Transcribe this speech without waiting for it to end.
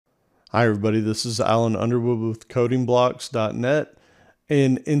Hi everybody, this is Alan Underwood with codingblocks.net,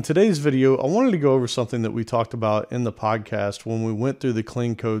 and in today's video I wanted to go over something that we talked about in the podcast when we went through the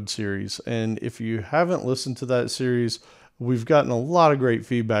Clean Code series. And if you haven't listened to that series, we've gotten a lot of great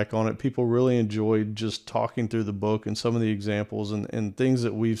feedback on it. People really enjoyed just talking through the book and some of the examples and things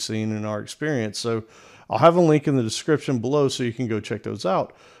that we've seen in our experience. So I'll have a link in the description below so you can go check those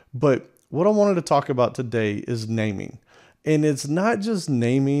out. But what I wanted to talk about today is naming. And it's not just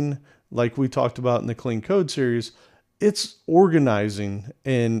naming like we talked about in the Clean Code series, it's organizing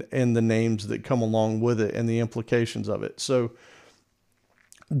and the names that come along with it and the implications of it. So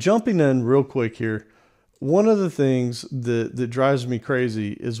jumping in real quick here, one of the things that drives me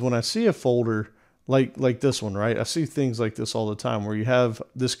crazy is when I see a folder like this one, right? I see things like this all the time where you have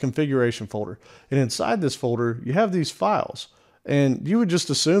this configuration folder, and inside this folder, you have these files. And you would just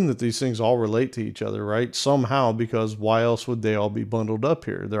assume that these things all relate to each other, right? Somehow, because why else would they all be bundled up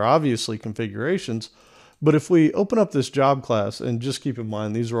here? They're obviously configurations. But if we open up this job class, and just keep in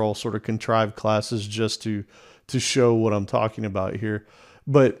mind, these are all sort of contrived classes just to show what I'm talking about here.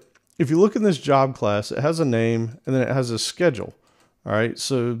 But if you look in this job class, it has a name and then it has a schedule. All right,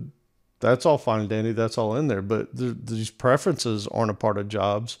 so that's all fine and dandy. That's all in there. But these preferences aren't a part of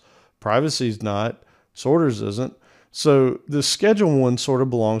jobs. Privacy's not. Sorters isn't. So the schedule one sort of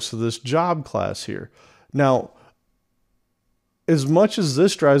belongs to this job class here. Now, as much as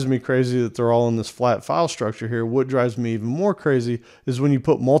this drives me crazy that they're all in this flat file structure here, what drives me even more crazy is when you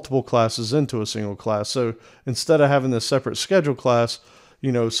put multiple classes into a single class. So instead of having this separate schedule class,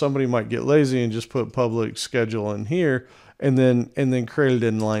 you know, somebody might get lazy and just put public schedule in here and then create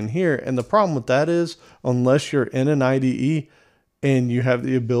it inline here. And the problem with that is, unless you're in an IDE, and you have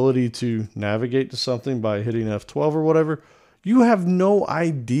the ability to navigate to something by hitting F12 or whatever, you have no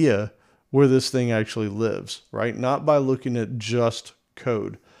idea where this thing actually lives, right? Not by looking at just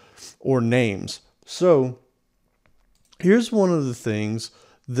code or names. So here's one of the things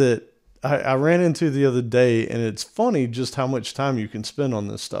that I ran into the other day, and it's funny just how much time you can spend on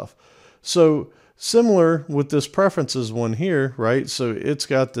this stuff. So similar with this preferences one here, right? So it's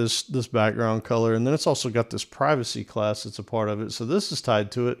got this background color, and then it's also got this privacy class that's a part of it. So this is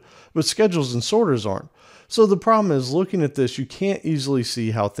tied to it, but schedules and sorters aren't. So the problem is, looking at this, you can't easily see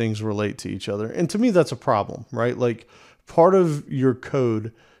how things relate to each other. And to me, that's a problem, right? Like, part of your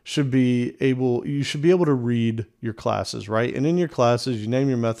code should be you should be able to read your classes, right? And in your classes, you name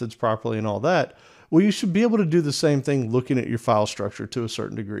your methods properly and all that. Well, you should be able to do the same thing looking at your file structure to a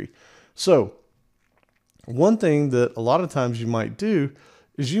certain degree. So one thing that a lot of times you might do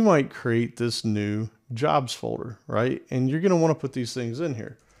is you might create this new jobs folder, right? And you're going to want to put these things in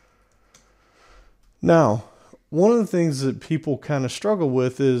here. Now, one of the things that people kind of struggle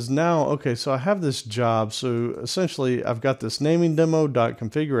with is now, okay, so I have this job. So essentially I've got this naming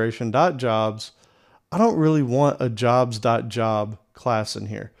demo.configuration.jobs. I don't really want a jobs.job class in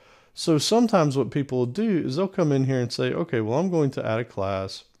here. So sometimes what people will do is they'll come in here and say, okay, well, I'm going to add a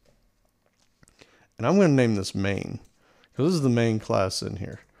class. And I'm going to name this main, because this is the main class in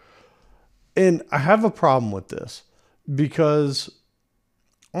here. And I have a problem with this, because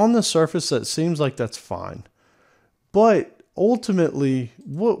on the surface, that seems like that's fine. But ultimately,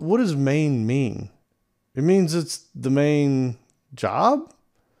 what does main mean? It means it's the main job?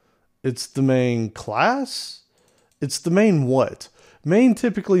 It's the main class? It's the main what? Main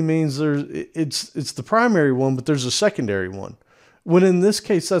typically means it's the primary one, but there's a secondary one. When in this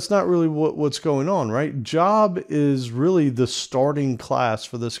case, that's not really what's going on, right? Job is really the starting class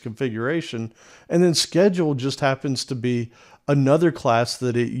for this configuration. And then schedule just happens to be another class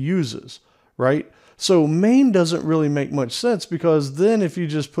that it uses, right? So main doesn't really make much sense, because then if you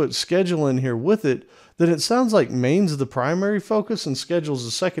just put schedule in here with it, then it sounds like main's the primary focus and schedule's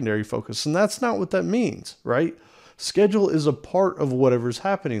the secondary focus. And that's not what that means, right? Schedule is a part of whatever's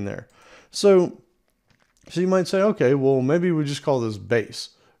happening there. So you might say, okay, well, maybe we just call this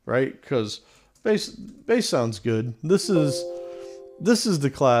base, right? Because base sounds good. This is the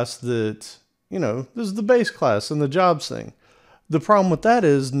class that, you know, this is the base class and the jobs thing. The problem with that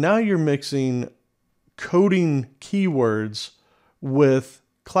is now you're mixing coding keywords with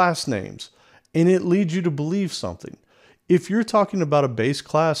class names, and it leads you to believe something. If you're talking about a base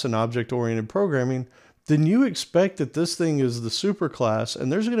class in object-oriented programming, then you expect that this thing is the superclass,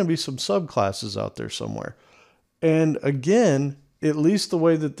 and there's going to be some subclasses out there somewhere. And again, at least the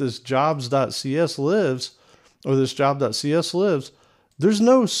way that this jobs.cs lives, or this job.cs lives, there's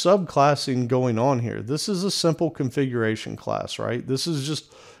no subclassing going on here. This is a simple configuration class, right? This is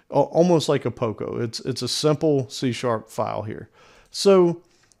just almost like a POCO. It's a simple C# file here. So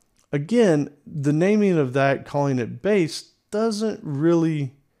again, the naming of that, calling it base, doesn't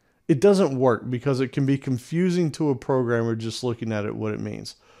really it doesn't work because it can be confusing to a programmer just looking at it, what it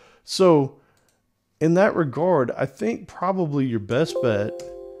means. So in that regard, I think probably your best bet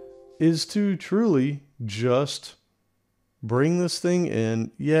is to truly just bring this thing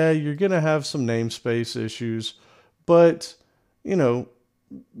in. Yeah, you're going to have some namespace issues, but, you know,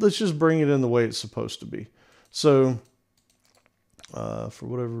 let's just bring it in the way it's supposed to be. So for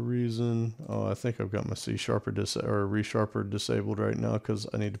whatever reason, I think I've got my C sharper or resharper disabled right now because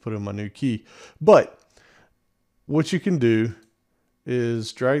I need to put in my new key. But what you can do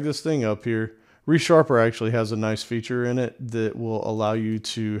is drag this thing up here. ReSharper actually has a nice feature in it that will allow you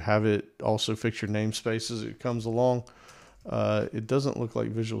to have it also fix your namespace as it comes along. It doesn't look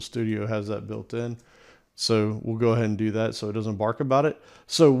like Visual Studio has that built in. So we'll go ahead and do that so it doesn't bark about it.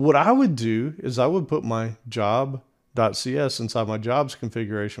 So what I would do is I would put my job.cs inside my jobs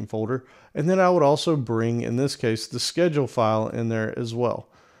configuration folder. And then I would also bring, in this case, the schedule file in there as well.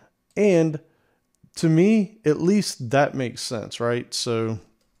 And to me, at least that makes sense, right? So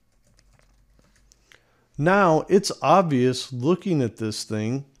now it's obvious looking at this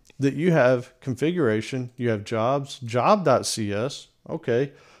thing that you have configuration, you have jobs, job.cs.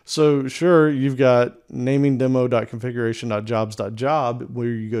 Okay. So sure, you've got naming demo.configuration.jobs.job where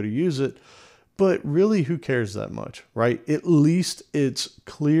you go to use it, but really who cares that much, right? At least it's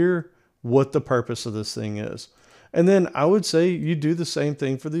clear what the purpose of this thing is. And then I would say you do the same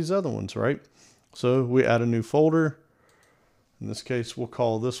thing for these other ones, right? So we add a new folder. In this case, we'll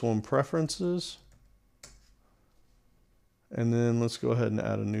call this one preferences. And then let's go ahead and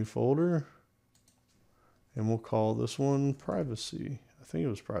add a new folder. And we'll call this one privacy. I think it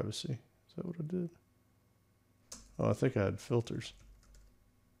was privacy. Is that what I did? Oh, I think I had filters.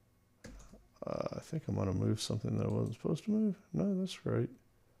 I think I might have moved something that I wasn't supposed to move. No, that's great.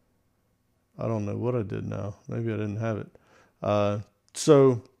 I don't know what I did now. Maybe I didn't have it.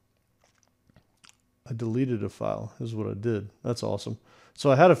 So I deleted a file is what I did. That's awesome.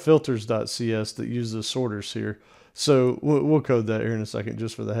 So I had a filters.cs that used the sorters here. So we'll code that here in a second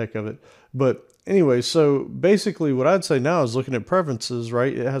just for the heck of it. But anyway, so basically what I'd say now is looking at preferences,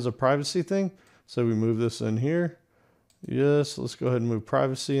 right? It has a privacy thing. So we move this in here. Yes, let's go ahead and move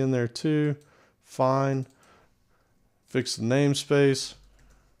privacy in there too. Fine. Fix the namespace.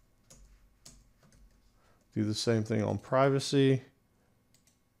 Do the same thing on privacy.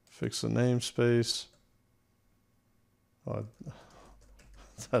 Fix the namespace. Oh,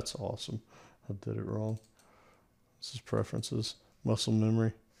 that's awesome. I did it wrong. This is preferences, muscle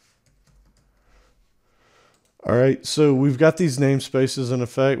memory. All right, so we've got these namespaces in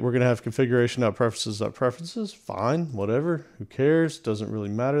effect. We're going to have configuration.preferences.preferences. Fine, whatever. Who cares? Doesn't really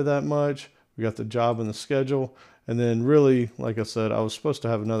matter that much. We got the job and the schedule. And then really, like I said, I was supposed to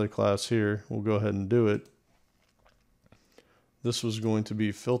have another class here. We'll go ahead and do it. This was going to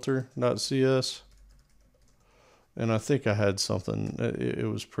be filter.cs. And I think I had something. It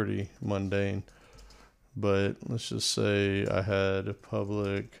was pretty mundane. But let's just say I had a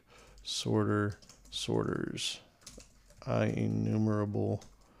public sorters, enumerable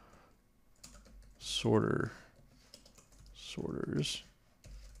sorters,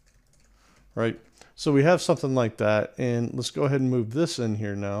 right? So we have something like that, and let's go ahead and move this in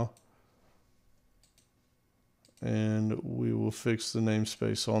here now. And we will fix the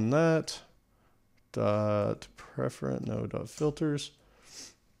namespace on that. Dot filters.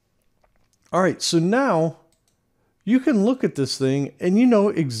 All right, so now you can look at this thing and you know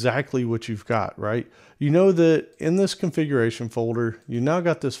exactly what you've got, right? You know that in this configuration folder, you now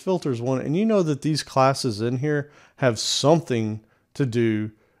got this filters one, and you know that these classes in here have something to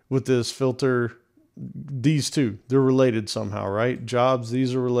do with this filter. These two, they're related somehow, right? Jobs,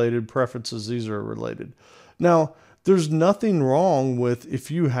 these are related. Preferences, these are related. Now, there's nothing wrong with if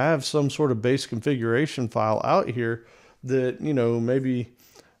you have some sort of base configuration file out here that, you know, maybe,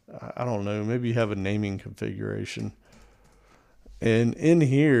 I don't know, maybe you have a naming configuration. And in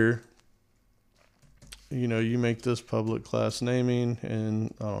here, you know, you make this public class naming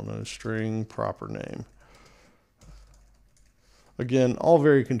and, I don't know, string proper name. Again, all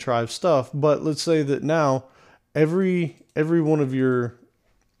very contrived stuff, but let's say that now every one of your,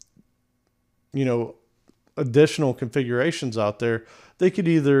 you know, additional configurations out there, they could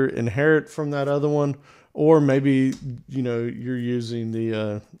either inherit from that other one, or maybe, you know, you're using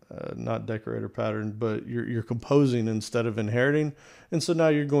the not decorator pattern, but you're composing instead of inheriting. And so now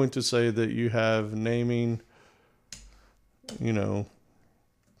you're going to say that you have naming, you know,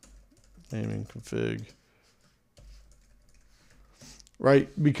 naming config, right?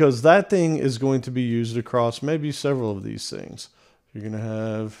 Because that thing is going to be used across maybe several of these things. You're going to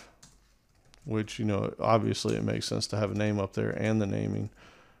have, which, you know, obviously it makes sense to have a name up there and the naming.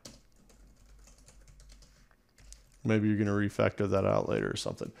 Maybe you're going to refactor that out later or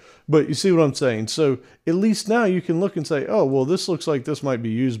something. But you see what I'm saying? So at least now you can look and say, oh, well, this looks like this might be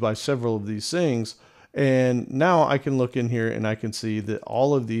used by several of these things. And now I can look in here and I can see that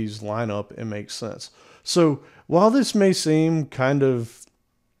all of these line up and make sense. So while this may seem kind of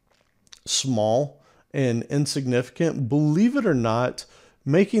small and insignificant, believe it or not,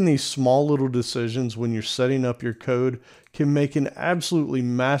 making these small little decisions when you're setting up your code can make an absolutely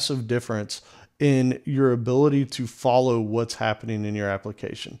massive difference in your ability to follow what's happening in your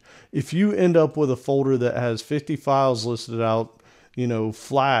application. If you end up with a folder that has 50 files listed out,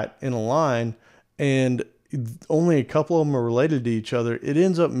 flat in a line, and only a couple of them are related to each other, it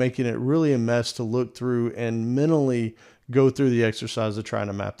ends up making it really a mess to look through and mentally go through the exercise of trying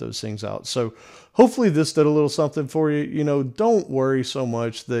to map those things out. So hopefully this did a little something for you. Don't worry so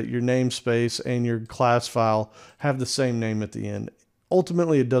much that your namespace and your class file have the same name at the end.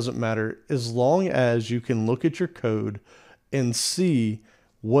 Ultimately, it doesn't matter as long as you can look at your code and see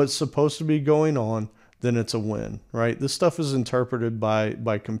what's supposed to be going on, then it's a win, right? This stuff is interpreted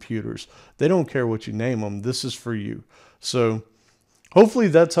by computers. They don't care what you name them. This is for you. So hopefully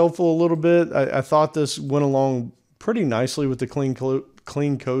that's helpful a little bit. I thought this went along pretty nicely with the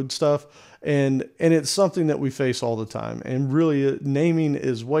clean code stuff. And it's something that we face all the time. And really, naming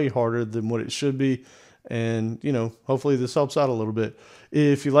is way harder than what it should be. And, hopefully this helps out a little bit.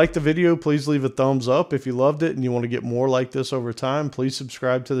 If you liked the video, please leave a thumbs up. If you loved it and you want to get more like this over time, please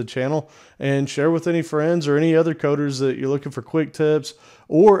subscribe to the channel and share with any friends or any other coders that you're looking for quick tips.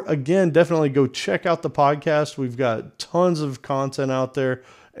 Or again, definitely go check out the podcast. We've got tons of content out there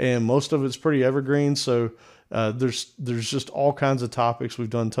and most of it's pretty evergreen. So there's just all kinds of topics. We've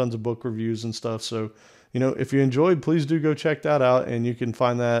done tons of book reviews and stuff. So, if you enjoyed, please do go check that out. And you can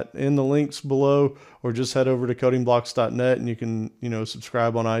find that in the links below, or just head over to codingblocks.net and you can,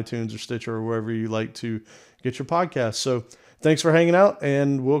 subscribe on iTunes or Stitcher or wherever you like to get your podcast. So thanks for hanging out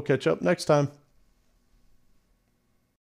and we'll catch up next time.